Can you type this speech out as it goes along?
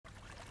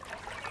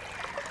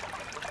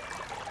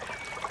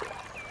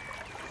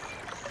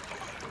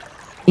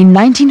In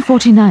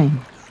 1949,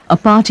 a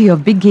party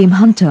of big game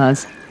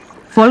hunters,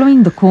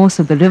 following the course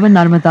of the river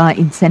Narmada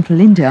in central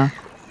India,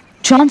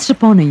 chanced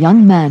upon a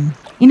young man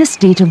in a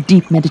state of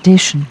deep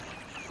meditation.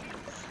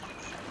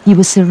 He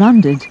was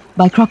surrounded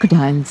by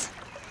crocodiles.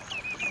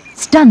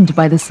 Stunned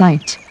by the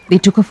sight, they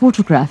took a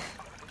photograph,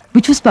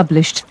 which was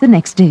published the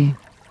next day.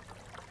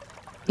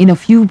 In a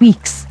few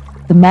weeks,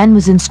 the man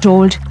was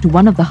installed to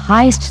one of the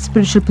highest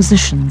spiritual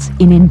positions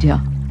in India.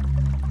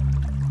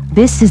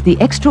 This is the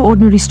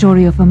extraordinary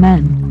story of a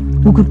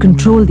man who could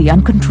control the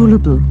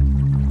uncontrollable,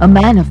 a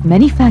man of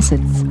many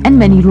facets and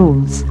many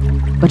roles,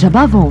 but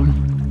above all,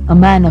 a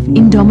man of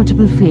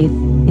indomitable faith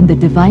in the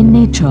divine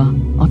nature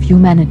of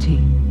humanity.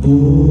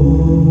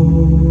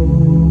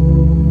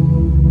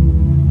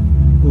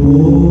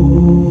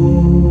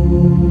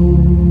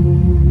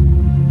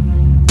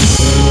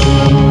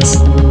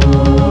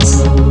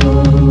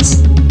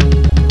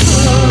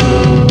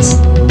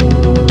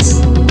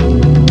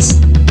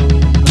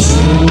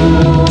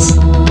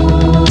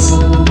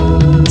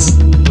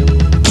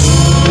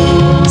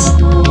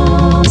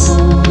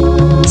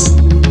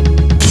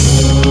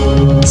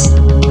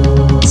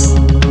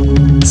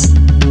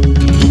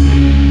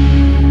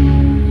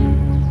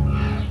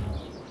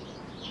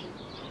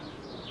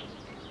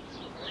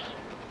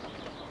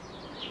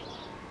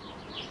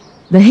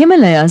 The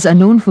Himalayas are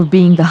known for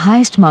being the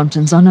highest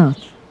mountains on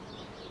earth.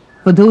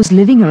 For those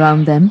living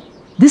around them,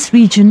 this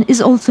region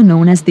is also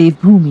known as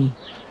Devbhumi,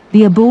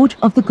 the abode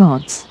of the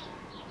gods.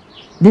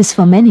 This,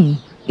 for many,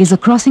 is a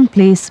crossing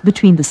place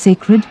between the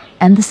sacred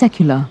and the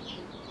secular.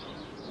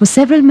 For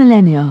several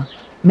millennia,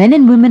 men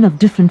and women of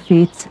different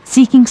faiths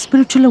seeking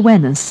spiritual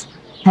awareness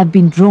have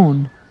been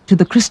drawn to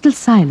the crystal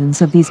silence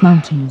of these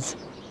mountains.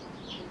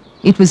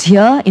 It was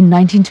here in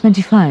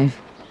 1925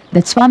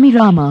 that Swami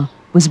Rama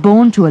was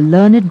born to a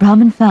learned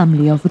Brahmin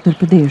family of Uttar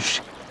Pradesh,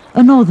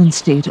 a northern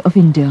state of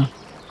India.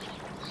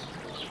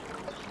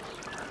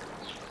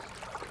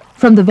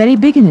 From the very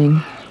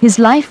beginning, his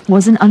life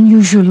was an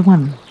unusual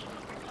one.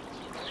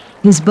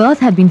 His birth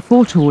had been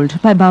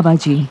foretold by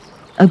Babaji,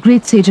 a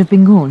great sage of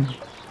Bengal.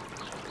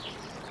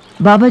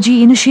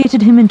 Babaji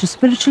initiated him into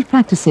spiritual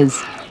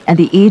practices at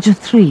the age of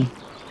 3.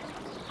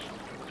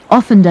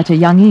 Orphaned at a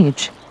young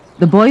age,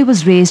 the boy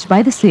was raised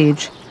by the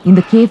sage in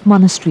the cave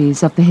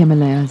monasteries of the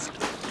Himalayas.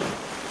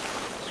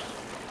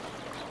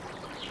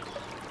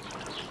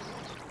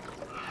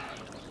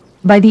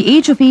 By the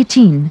age of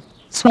 18,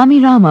 Swami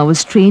Rama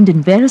was trained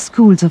in various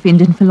schools of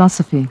Indian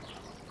philosophy.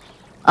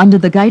 Under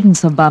the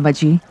guidance of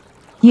Babaji,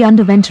 he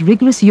underwent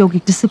rigorous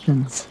yogic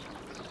disciplines.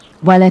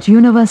 While at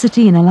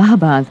university in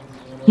Allahabad,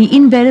 he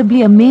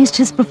invariably amazed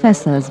his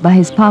professors by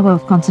his power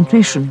of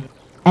concentration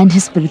and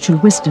his spiritual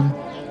wisdom.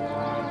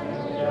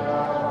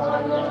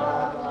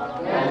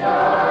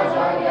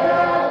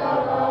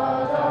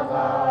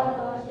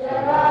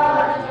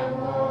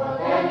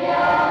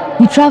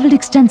 He travelled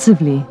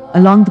extensively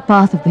along the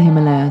path of the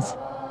Himalayas,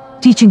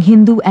 teaching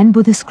Hindu and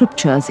Buddhist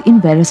scriptures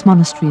in various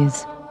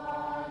monasteries.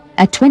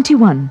 At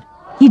 21,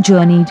 he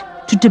journeyed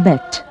to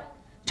Tibet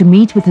to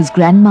meet with his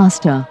Grand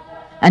Master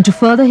and to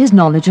further his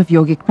knowledge of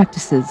yogic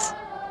practices.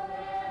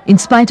 In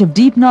spite of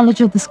deep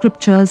knowledge of the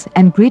scriptures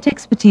and great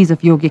expertise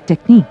of yogic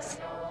techniques,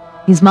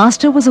 his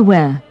master was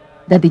aware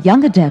that the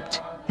young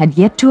adept had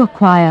yet to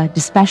acquire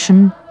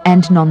dispassion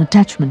and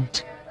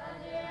non-attachment.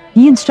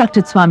 He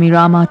instructed Swami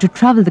Rama to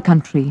travel the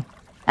country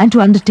and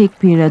to undertake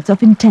periods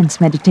of intense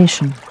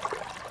meditation.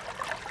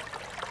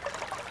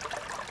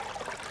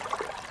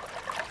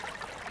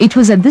 It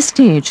was at this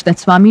stage that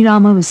Swami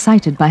Rama was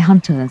sighted by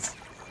hunters.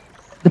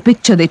 The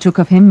picture they took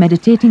of him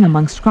meditating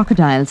amongst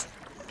crocodiles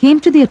came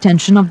to the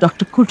attention of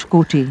Dr.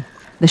 Kurtkoti,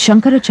 the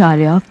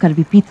Shankaracharya of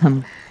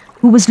Karvipitham,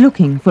 who was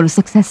looking for a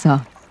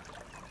successor.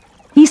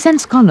 He sent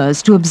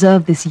scholars to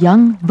observe this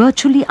young,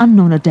 virtually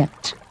unknown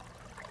adept.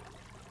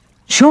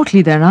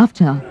 Shortly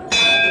thereafter,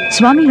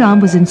 Swami Ram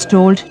was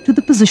installed to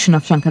the position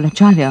of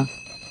Shankaracharya,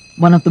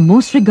 one of the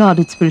most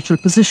regarded spiritual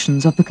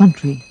positions of the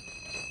country.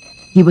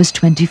 He was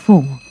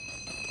 24.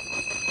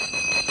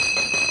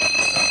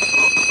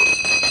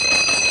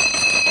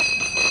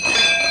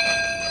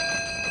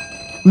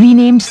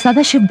 Renamed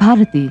Sadashiv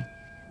Bharati,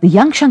 the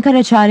young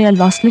Shankaracharya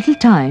lost little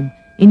time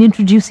in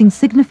introducing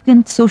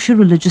significant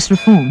socio-religious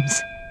reforms.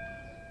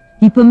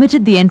 He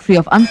permitted the entry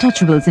of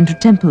untouchables into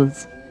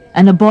temples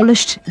and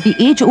abolished the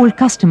age-old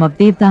custom of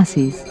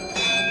Devdasis,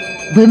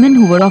 women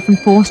who were often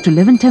forced to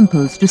live in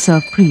temples to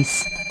serve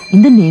priests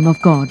in the name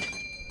of God.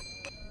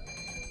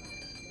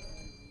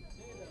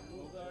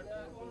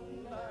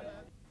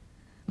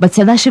 But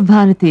Sadashiv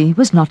Bharati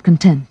was not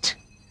content.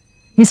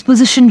 His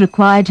position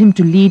required him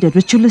to lead a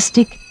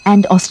ritualistic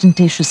and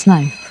ostentatious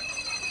life.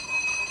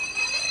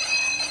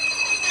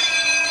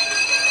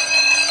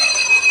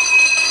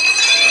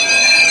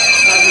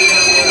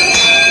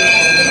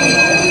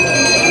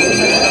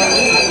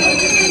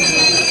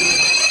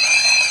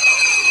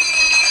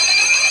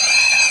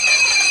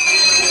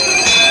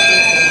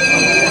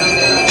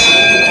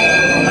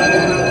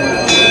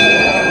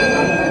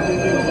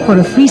 For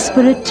a free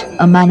spirit,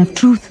 a man of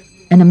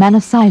truth, and a man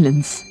of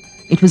silence,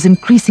 it was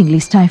increasingly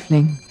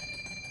stifling.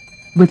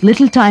 With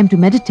little time to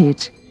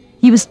meditate,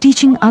 he was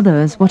teaching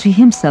others what he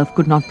himself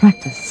could not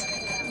practice.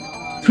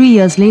 3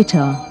 years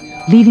later,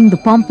 leaving the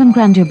pomp and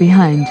grandeur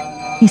behind,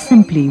 he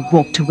simply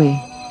walked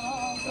away.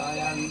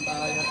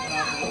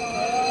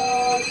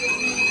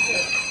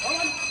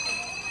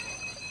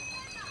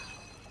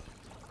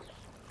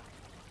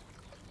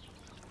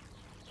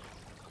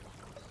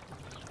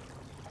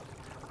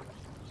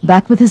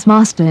 Back with his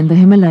master in the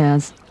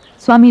Himalayas,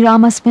 Swami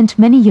Rama spent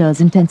many years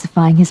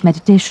intensifying his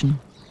meditation.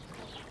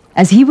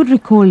 As he would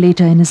recall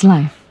later in his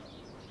life,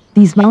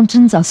 these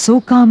mountains are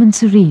so calm and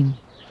serene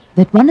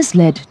that one is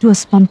led to a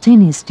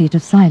spontaneous state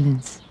of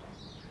silence.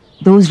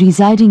 Those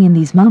residing in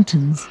these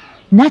mountains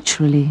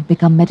naturally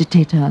become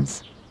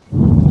meditators.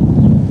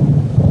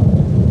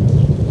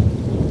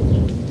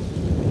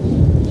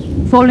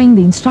 Following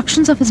the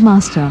instructions of his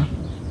master,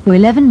 for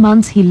 11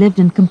 months he lived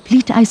in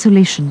complete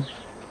isolation,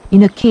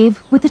 in a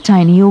cave with a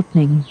tiny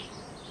opening.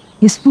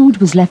 His food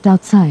was left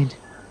outside.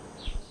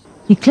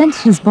 He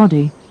cleansed his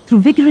body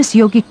through vigorous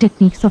yogic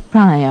techniques of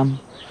pranayama.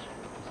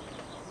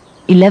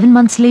 11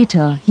 months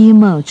later, he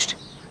emerged,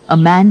 a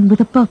man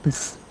with a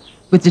purpose,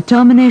 with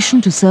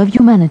determination to serve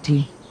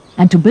humanity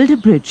and to build a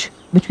bridge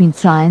between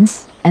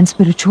science and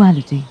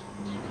spirituality.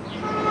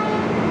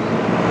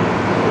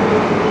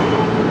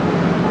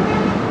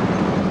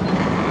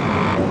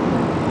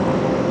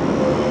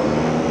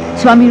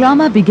 Swami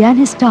Rama began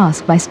his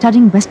task by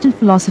studying Western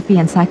philosophy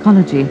and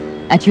psychology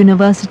at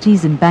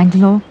universities in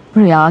Bangalore,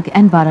 Prayag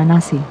and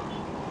Varanasi.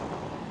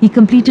 He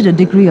completed a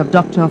degree of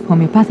Doctor of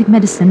Homeopathic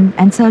Medicine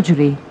and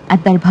Surgery at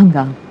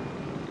Darbhanga.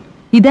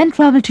 He then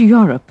travelled to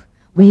Europe,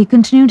 where he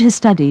continued his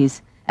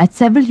studies at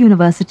several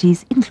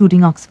universities,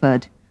 including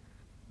Oxford.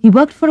 He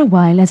worked for a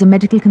while as a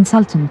medical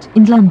consultant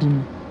in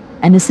London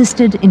and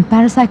assisted in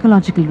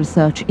parapsychological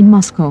research in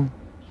Moscow.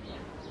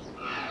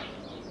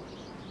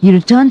 He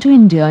returned to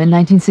India in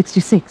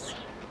 1966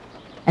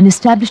 and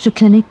established a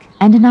clinic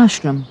and an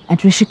ashram at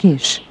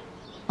Rishikesh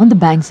on the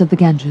banks of the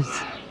Ganges.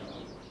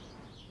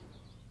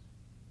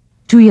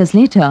 2 years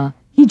later,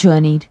 he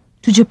journeyed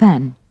to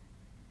Japan.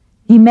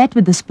 He met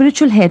with the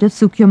spiritual head of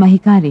Sukyo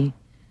Mahikari,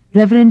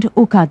 Reverend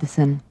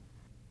Okada-san.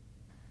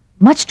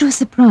 Much to his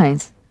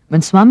surprise,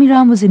 when Swami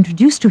Ram was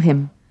introduced to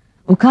him,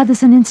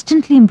 Okada-san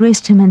instantly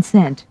embraced him and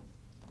said,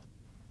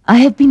 "I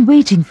have been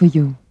waiting for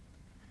you.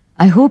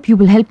 I hope you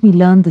will help me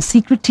learn the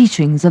secret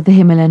teachings of the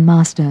Himalayan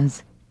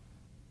masters."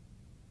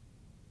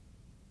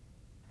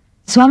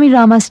 Swami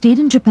Rama stayed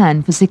in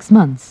Japan for 6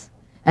 months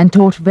and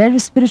taught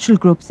various spiritual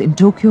groups in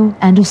Tokyo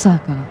and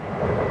Osaka.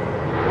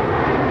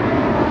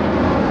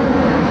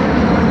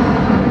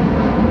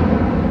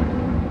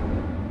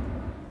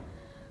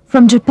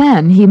 From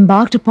Japan, he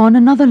embarked upon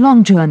another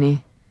long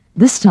journey,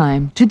 this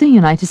time to the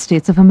United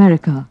States of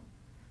America.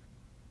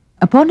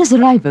 Upon his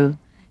arrival,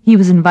 he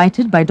was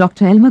invited by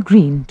Dr. Elmer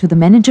Green to the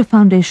Menninger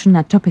Foundation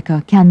at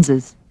Topeka,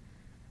 Kansas.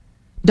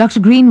 Dr.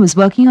 Green was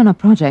working on a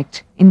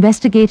project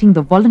investigating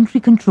the voluntary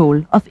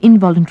control of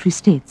involuntary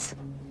states.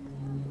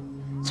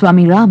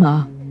 Swami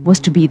Rama was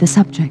to be the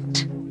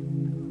subject.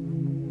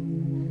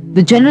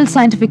 The general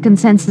scientific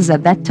consensus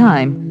at that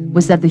time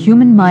was that the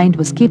human mind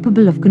was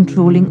capable of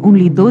controlling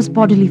only those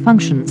bodily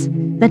functions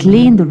that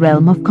lay in the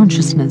realm of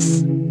consciousness.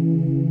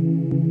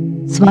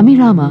 Swami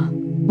Rama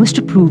was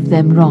to prove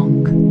them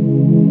wrong.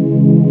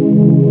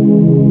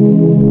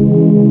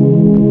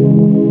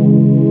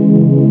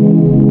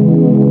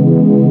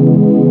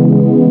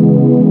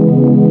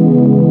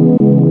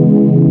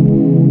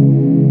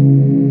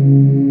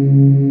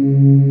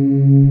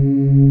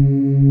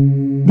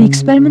 The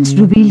experiments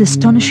revealed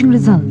astonishing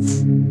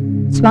results.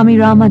 Swami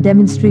Rama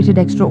demonstrated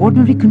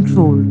extraordinary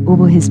control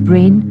over his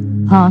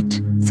brain,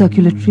 heart,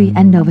 circulatory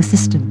and nervous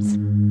systems.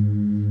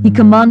 He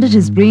commanded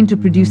his brain to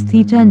produce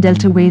theta and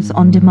delta waves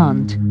on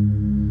demand.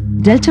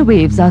 Delta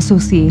waves are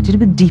associated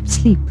with deep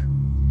sleep.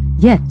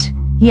 Yet,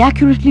 he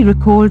accurately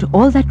recalled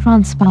all that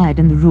transpired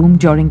in the room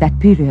during that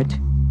period.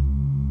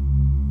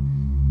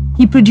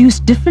 He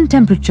produced different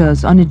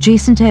temperatures on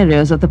adjacent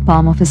areas of the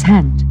palm of his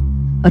hand,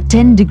 a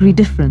 10-degree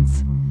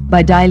difference,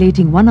 by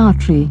dilating one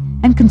artery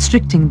and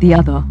constricting the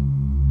other.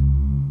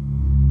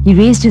 He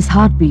raised his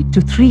heartbeat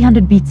to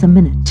 300 beats a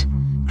minute,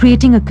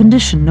 creating a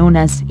condition known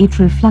as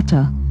atrial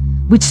flutter,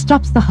 which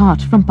stops the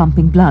heart from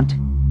pumping blood.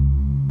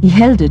 He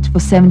held it for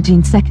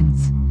 17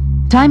 seconds,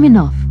 time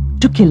enough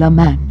to kill a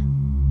man.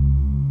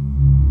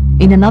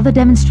 In another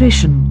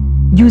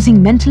demonstration,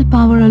 using mental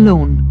power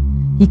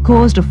alone, he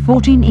caused a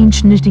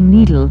 14-inch knitting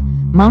needle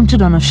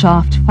mounted on a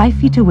shaft 5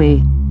 feet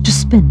away to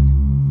spin.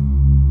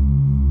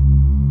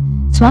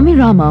 Swami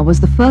Rama was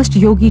the first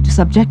yogi to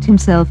subject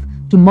himself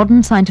to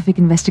modern scientific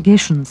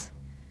investigations.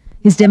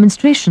 His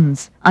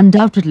demonstrations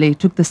undoubtedly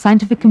took the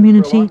scientific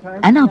community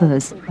and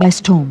others by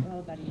storm.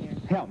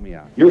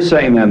 You're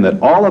saying then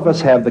that all of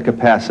us have the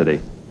capacity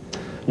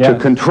to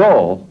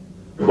control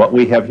what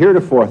we have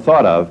heretofore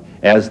thought of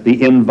as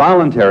the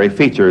involuntary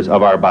features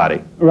of our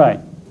body. Right.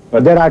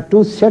 But there are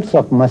two sets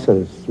of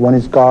muscles. One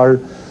is called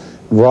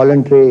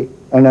voluntary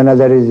and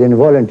another is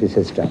involuntary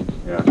system.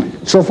 Yeah.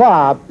 So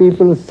far,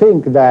 people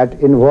think that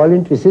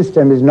involuntary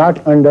system is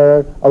not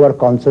under our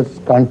conscious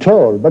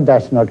control, but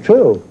that's not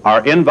true.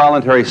 Our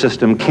involuntary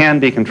system can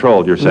be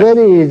controlled, you're saying?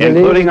 Very easily.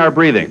 Including our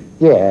breathing?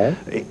 Yes.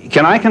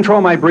 Can I control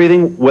my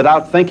breathing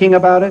without thinking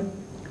about it?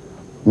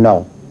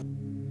 No.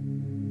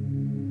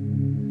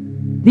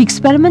 The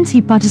experiments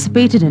he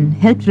participated in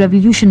helped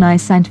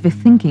revolutionize scientific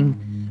thinking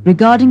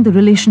regarding the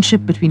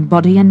relationship between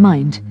body and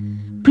mind,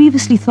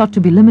 previously thought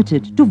to be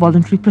limited to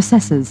voluntary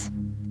processes.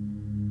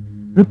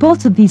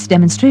 Reports of these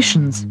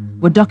demonstrations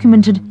were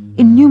documented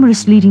in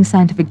numerous leading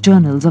scientific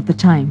journals of the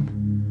time.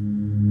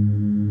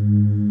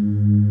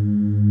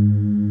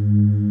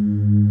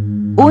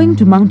 Owing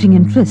to mounting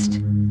interest,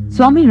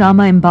 Swami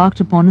Rama embarked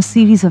upon a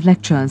series of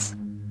lectures.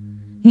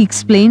 He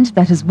explained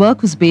that his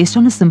work was based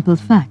on a simple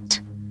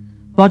fact.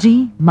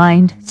 Body,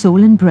 mind,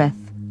 soul and breath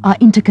are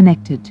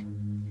interconnected.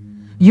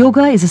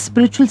 Yoga is a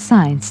spiritual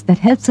science that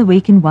helps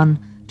awaken one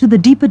to the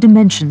deeper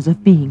dimensions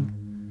of being.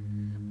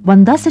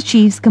 One thus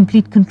achieves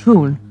complete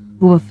control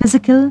over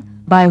physical,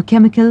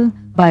 biochemical,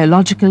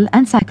 biological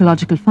and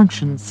psychological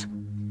functions.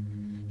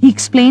 He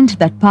explained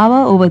that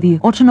power over the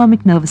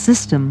autonomic nervous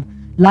system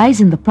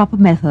lies in the proper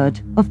method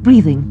of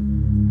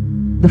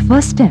breathing. The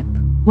first step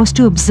was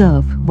to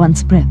observe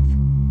one's breath.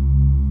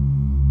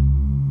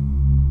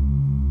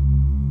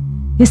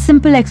 His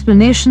simple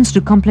explanations to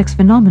complex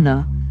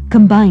phenomena,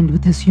 combined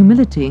with his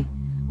humility,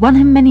 won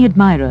him many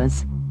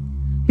admirers.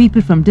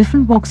 People from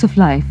different walks of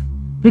life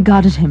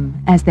regarded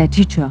him as their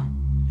teacher.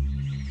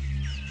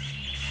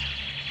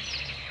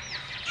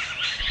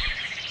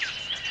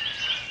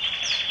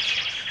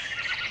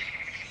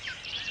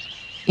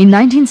 In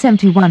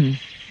 1971,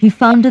 he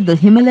founded the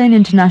Himalayan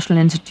International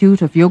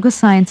Institute of Yoga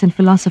Science and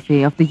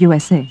Philosophy of the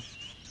USA.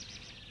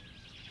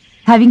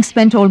 Having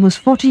spent almost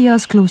 40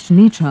 years close to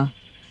nature,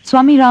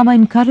 Swami Rama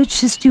encouraged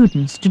his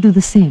students to do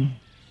the same.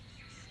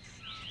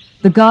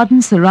 The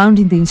gardens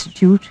surrounding the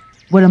institute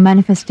were a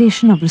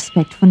manifestation of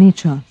respect for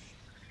nature.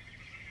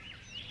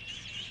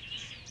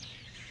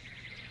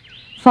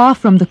 Far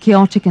from the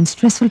chaotic and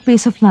stressful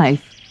pace of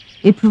life,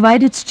 it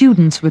provided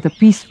students with a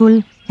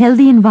peaceful,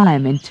 healthy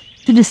environment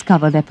to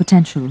discover their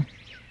potential.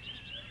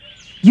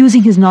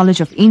 Using his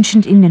knowledge of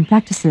ancient Indian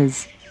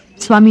practices,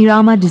 Swami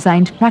Rama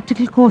designed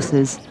practical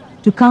courses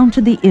to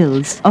counter the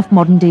ills of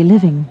modern-day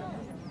living: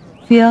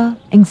 fear,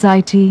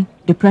 anxiety,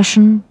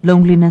 depression,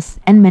 loneliness,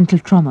 and mental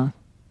trauma.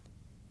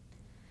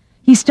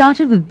 He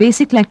started with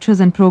basic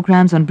lectures and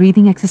programs on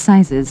breathing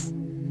exercises,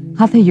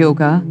 hatha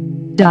yoga,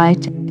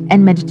 diet,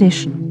 and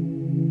meditation.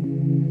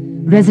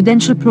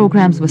 Residential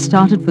programs were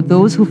started for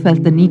those who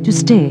felt the need to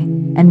stay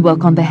and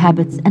work on their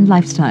habits and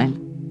lifestyle.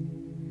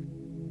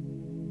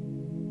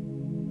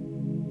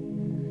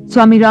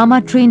 Swami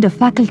Rama trained a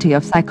faculty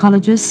of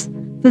psychologists,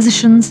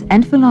 physicians,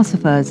 and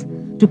philosophers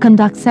to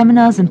conduct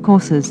seminars and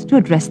courses to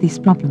address these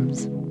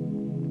problems.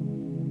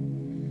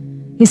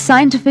 His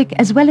scientific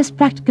as well as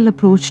practical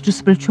approach to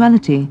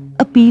spirituality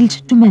appealed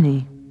to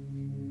many.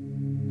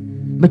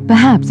 But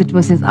perhaps it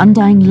was his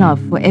undying love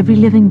for every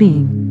living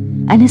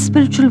being and his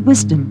spiritual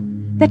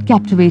wisdom that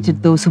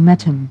captivated those who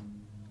met him.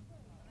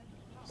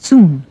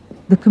 Soon,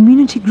 the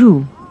community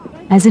grew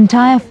as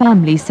entire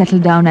families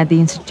settled down at the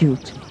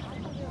institute.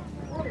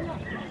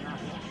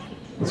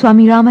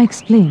 Swami Rama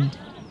explained,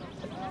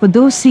 "For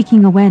those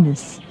seeking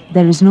awareness,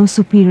 there is no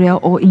superior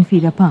or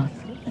inferior path.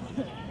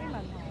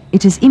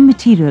 It is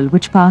immaterial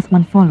which path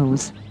one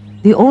follows.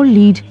 They all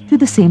lead to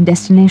the same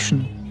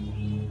destination.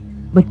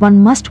 But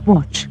one must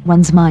watch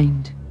one's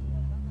mind."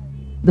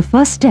 The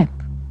first step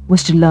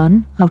was to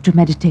learn how to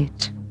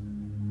meditate.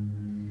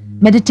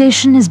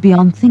 Meditation is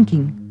beyond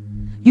thinking.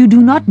 You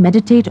do not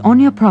meditate on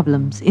your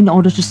problems in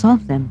order to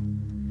solve them.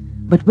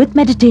 But with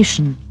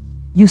meditation,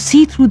 you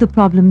see through the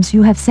problems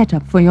you have set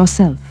up for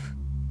yourself.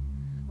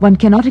 One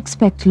cannot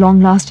expect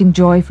long-lasting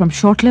joy from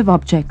short-lived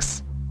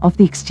objects of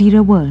the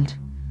exterior world,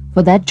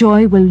 for that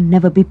joy will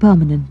never be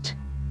permanent.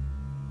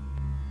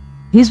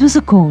 His was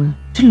a call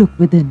to look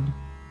within.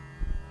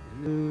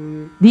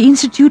 The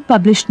Institute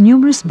published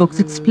numerous books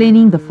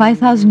explaining the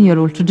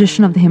 5,000-year-old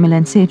tradition of the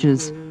Himalayan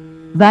sages,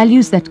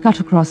 values that cut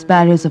across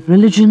barriers of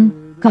religion,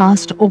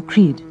 caste, or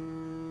creed.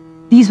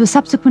 These were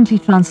subsequently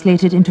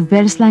translated into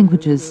various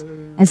languages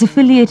as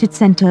affiliated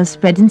centers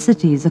spread in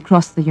cities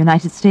across the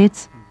United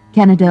States,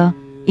 Canada,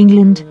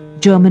 England,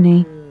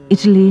 Germany,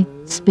 Italy,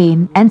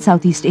 Spain, and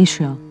Southeast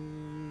Asia.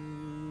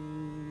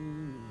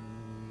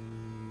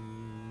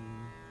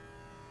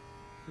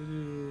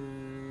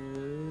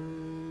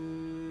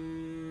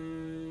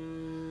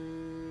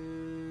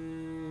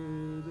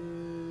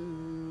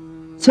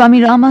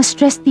 Swami Rama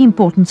stressed the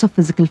importance of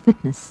physical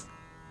fitness.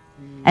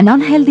 An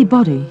unhealthy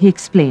body, he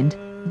explained,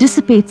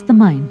 dissipates the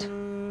mind.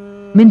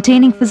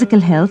 Maintaining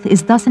physical health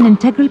is thus an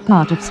integral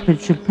part of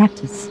spiritual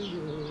practice.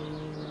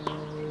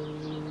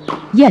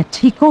 Yet,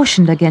 he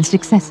cautioned against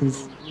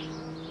excesses.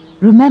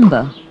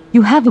 "Remember,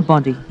 you have a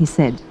body," he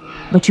said,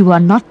 "but you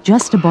are not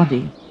just a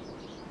body."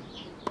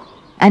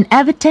 An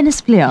avid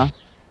tennis player,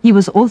 he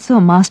was also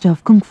a master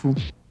of Kung Fu.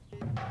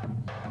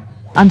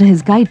 Under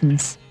his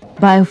guidance,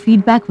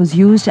 biofeedback was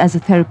used as a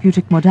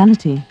therapeutic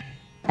modality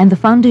and the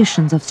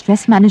foundations of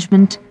stress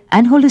management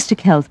and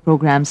holistic health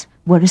programs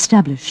were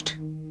established.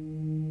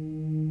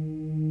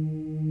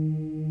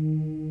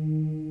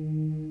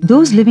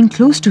 Those living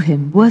close to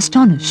him were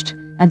astonished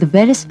at the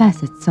various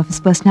facets of his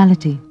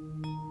personality.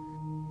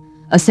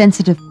 A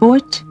sensitive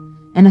poet,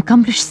 an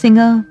accomplished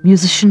singer,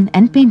 musician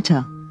and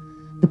painter,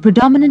 the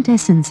predominant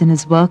essence in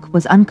his work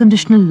was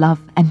unconditional love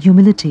and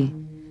humility,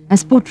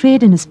 as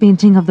portrayed in his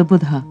painting of the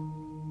Buddha.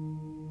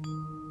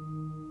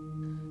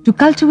 To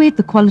cultivate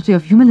the quality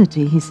of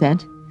humility, he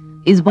said,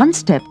 is one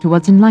step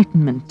towards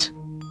enlightenment.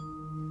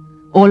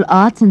 All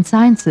arts and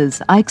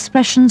sciences are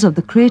expressions of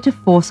the creative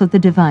force of the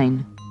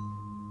divine.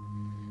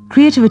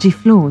 Creativity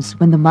flows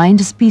when the mind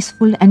is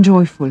peaceful and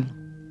joyful.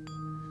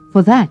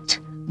 For that,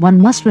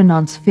 one must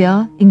renounce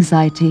fear,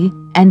 anxiety,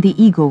 and the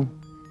ego,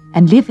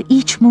 and live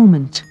each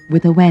moment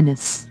with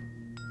awareness.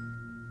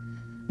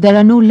 There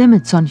are no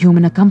limits on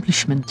human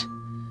accomplishment,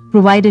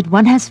 provided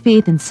one has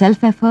faith in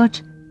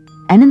self-effort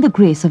and in the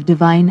grace of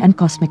divine and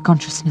cosmic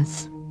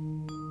consciousness.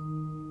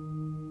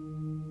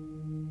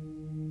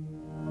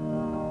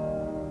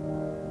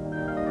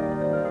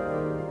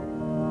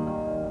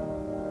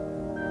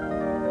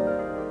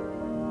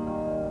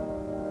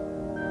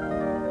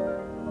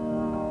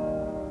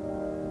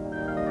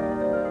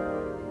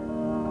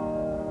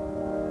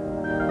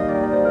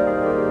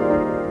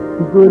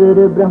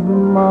 Gurur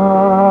Brahma,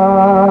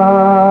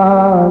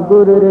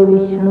 Gurur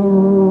Vishnu,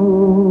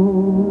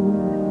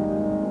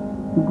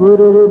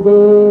 Gurur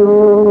Devo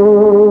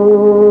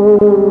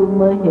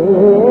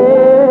Maheshwaraha,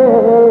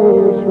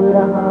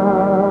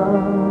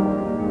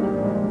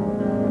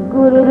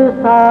 Gurur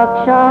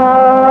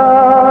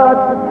Sakshat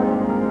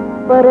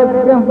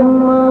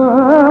Parabrahma,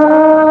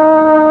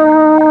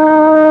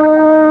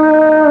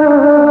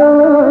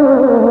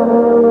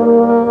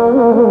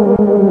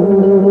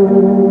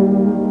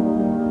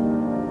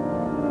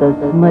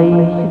 Tasmai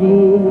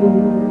Shri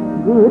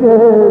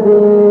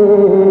Gurave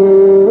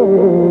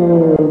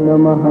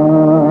Namaha.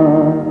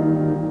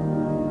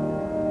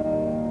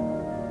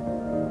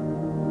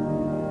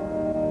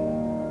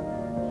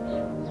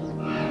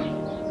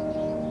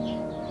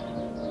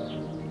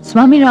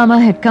 Swami Rama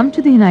had come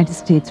to the United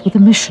States with a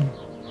mission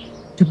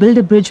to build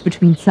a bridge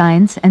between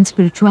science and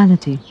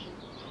spirituality.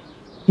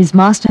 His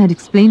master had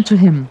explained to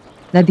him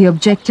that the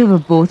objective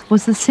of both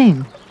was the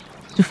same,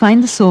 to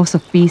find the source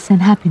of peace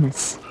and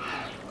happiness.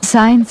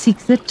 Science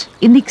seeks it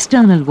in the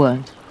external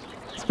world,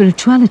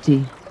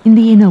 spirituality in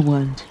the inner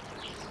world.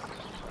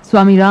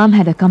 Swami Ram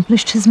had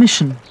accomplished his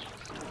mission,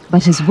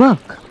 but his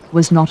work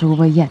was not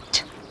over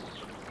yet.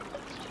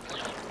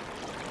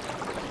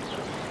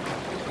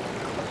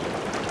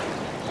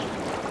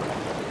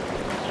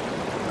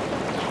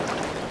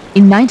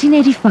 In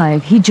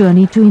 1985, he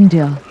journeyed to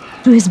India,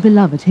 to his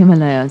beloved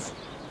Himalayas.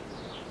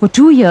 For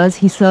 2 years,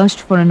 he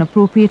searched for an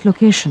appropriate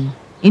location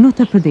in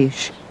Uttar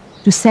Pradesh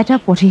to set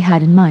up what he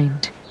had in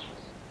mind.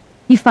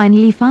 He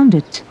finally found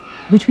it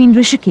between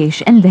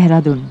Rishikesh and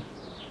Dehradun,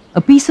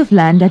 a piece of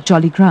land at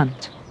Jolly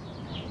Grant.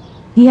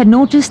 He had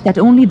noticed that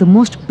only the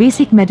most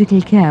basic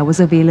medical care was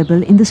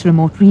available in this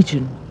remote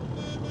region.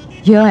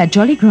 Here at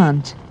Jolly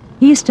Grant,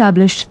 he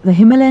established the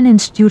Himalayan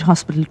Institute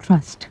Hospital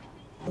Trust.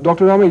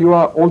 Dr. Rama, you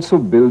are also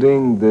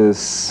building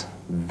this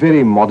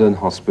very modern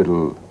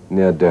hospital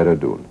near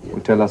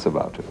Dehradun. Tell us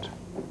about it.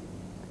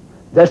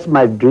 That's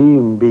my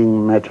dream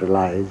being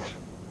materialized,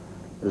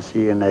 you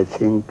see, and I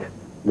think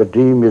the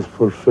dream is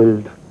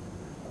fulfilled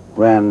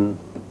when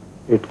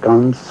it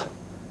comes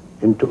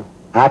into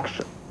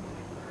action.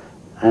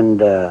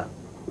 And I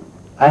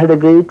had a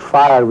great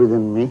fire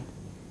within me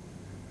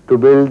to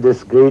build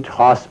this great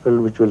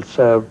hospital which will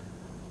serve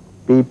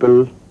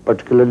people,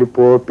 particularly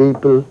poor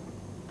people.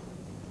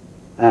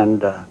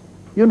 And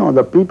you know,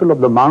 the people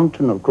of the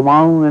mountain of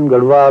Kumaon and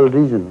Garhwal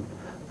region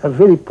are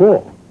very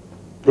poor.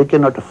 They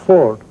cannot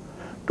afford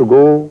to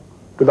go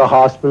to the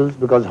hospitals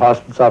because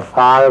hospitals are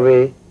far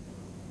away.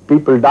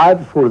 People die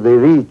before they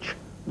reach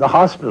the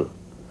hospital.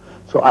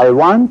 So I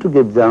want to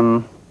give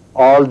them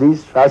all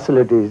these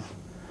facilities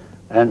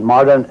and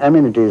modern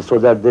amenities so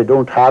that they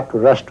don't have to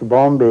rush to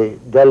Bombay,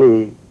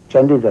 Delhi,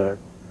 Chandigarh,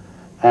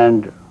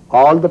 and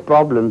all the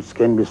problems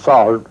can be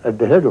solved at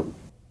Dehradun.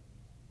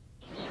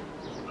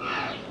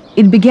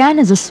 It began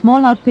as a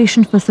small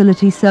outpatient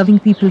facility serving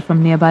people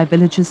from nearby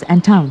villages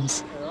and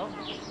towns.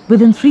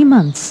 Within 3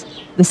 months,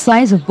 the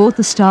size of both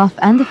the staff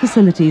and the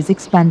facilities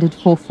expanded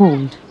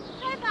 4-fold.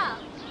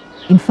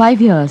 In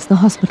 5 years, the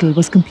hospital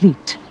was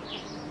complete.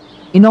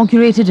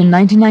 Inaugurated in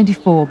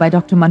 1994 by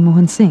Dr.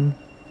 Manmohan Singh,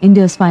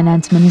 India's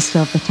finance minister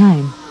of the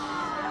time,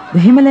 the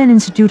Himalayan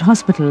Institute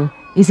Hospital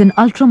is an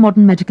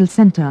ultra-modern medical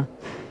center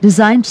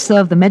designed to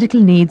serve the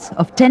medical needs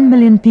of 10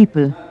 million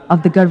people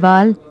of the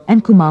Garhwal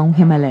and Kumaon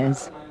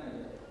Himalayas.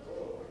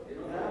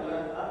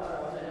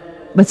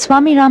 But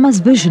Swami Rama's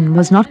vision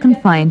was not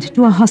confined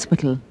to a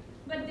hospital.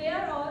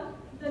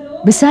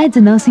 Besides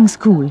a nursing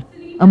school,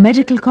 a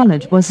medical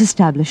college was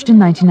established in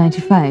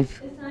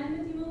 1995.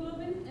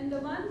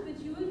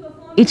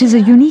 It is a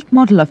unique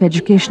model of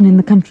education in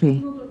the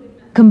country,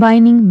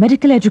 combining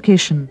medical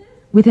education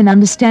with an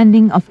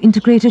understanding of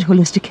integrated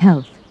holistic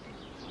health.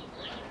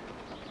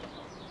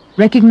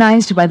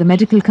 Recognized by the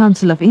Medical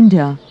Council of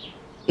India,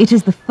 it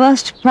is the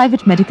first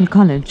private medical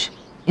college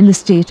in the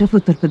state of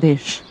Uttar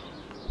Pradesh.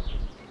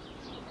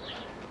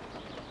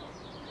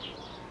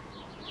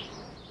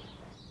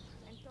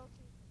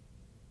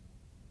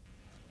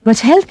 But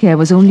healthcare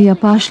was only a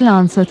partial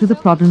answer to the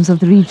problems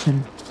of the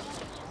region.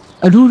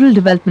 A rural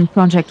development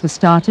project was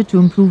started to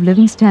improve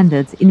living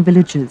standards in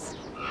villages.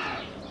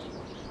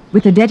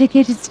 With a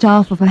dedicated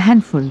staff of a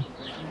handful,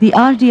 the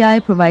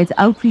RDI provides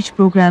outreach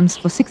programs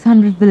for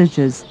 600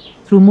 villages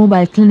through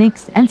mobile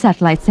clinics and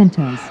satellite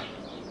centers.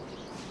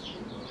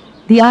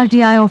 The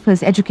RDI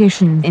offers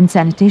education in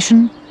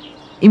sanitation,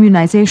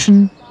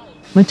 immunization,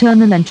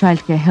 maternal and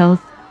childcare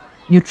health,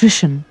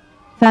 nutrition,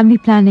 family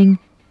planning,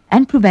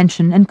 and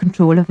prevention and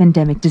control of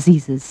endemic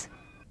diseases.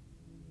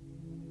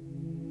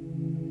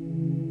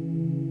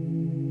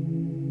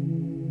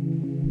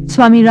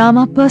 Swami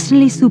Rama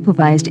personally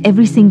supervised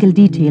every single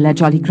detail at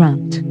Jolly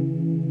Grant.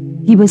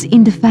 He was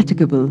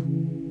indefatigable.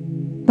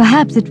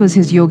 Perhaps it was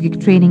his yogic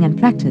training and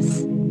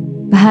practice.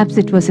 Perhaps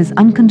it was his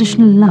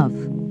unconditional love.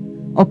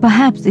 Or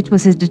perhaps it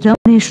was his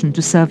determination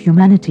to serve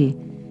humanity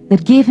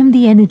that gave him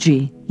the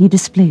energy he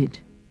displayed.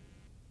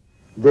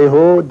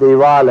 Deho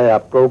Devalaya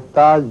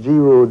Prokta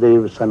Jivo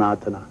Dev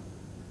Sanatana.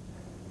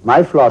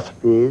 My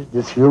philosophy is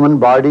this human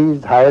body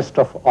is the highest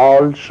of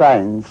all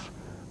shrines,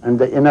 and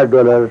the inner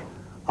dweller,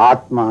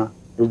 Atma,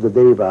 is the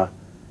Deva,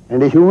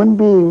 and a human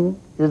being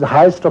is the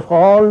highest of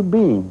all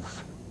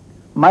beings.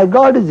 My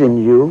God is in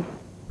you.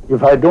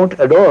 If I don't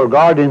adore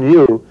God in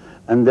you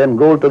and then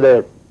go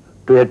to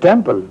a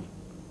temple,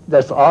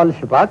 that's all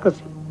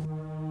hypocrisy.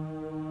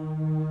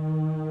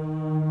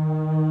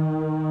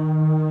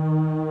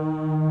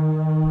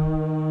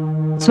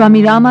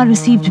 Swami Rama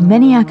received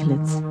many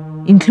accolades,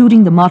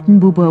 including the Martin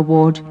Buber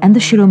Award and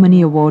the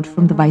Shiromani Award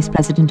from the Vice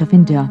President of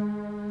India.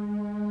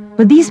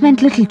 But these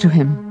meant little to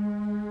him.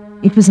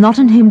 It was not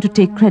on him to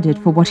take credit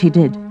for what he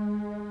did.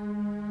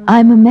 "I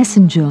am a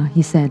messenger,"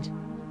 he said,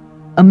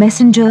 "a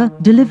messenger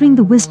delivering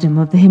the wisdom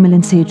of the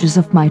Himalayan sages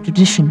of my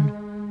tradition.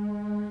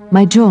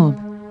 My job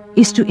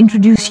is to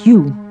introduce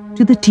you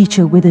to the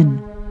teacher within.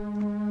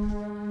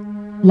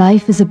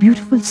 Life is a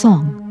beautiful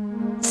song.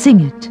 Sing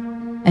it,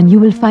 and you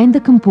will find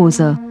the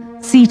composer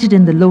seated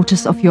in the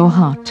lotus of your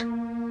heart."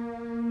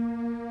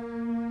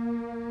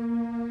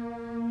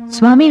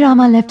 Swami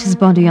Rama left his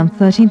body on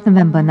 13th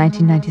November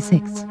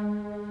 1996.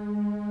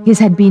 His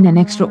had been an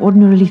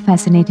extraordinarily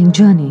fascinating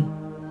journey,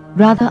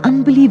 rather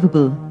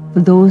unbelievable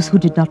for those who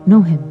did not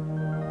know him.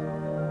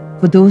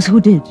 For those who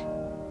did,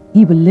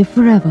 he will live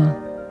forever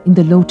in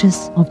the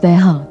lotus of their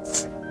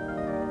hearts.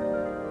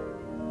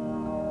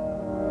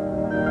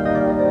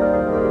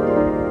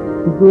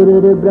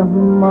 Gurur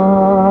Brahma,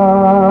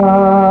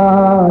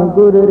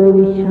 Gurur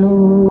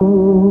Vishnu,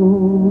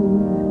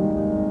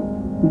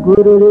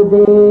 Gurur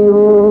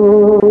Devo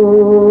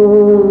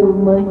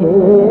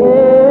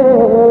Maheshwara,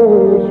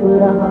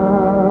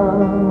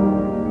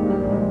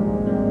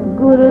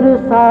 Gurur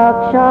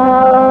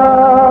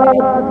Sakshat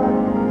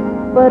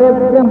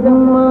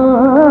Parabrahma,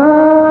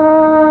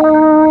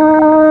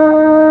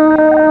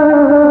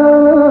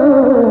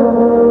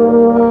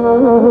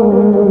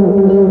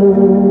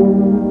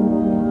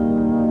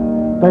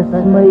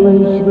 Tasmai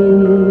Shri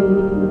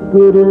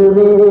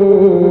Gurave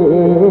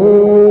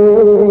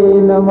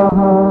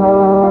Namaha,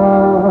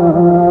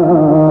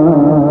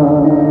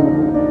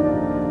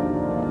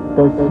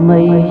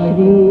 Tasmai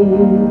Shri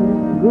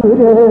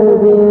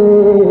Gurave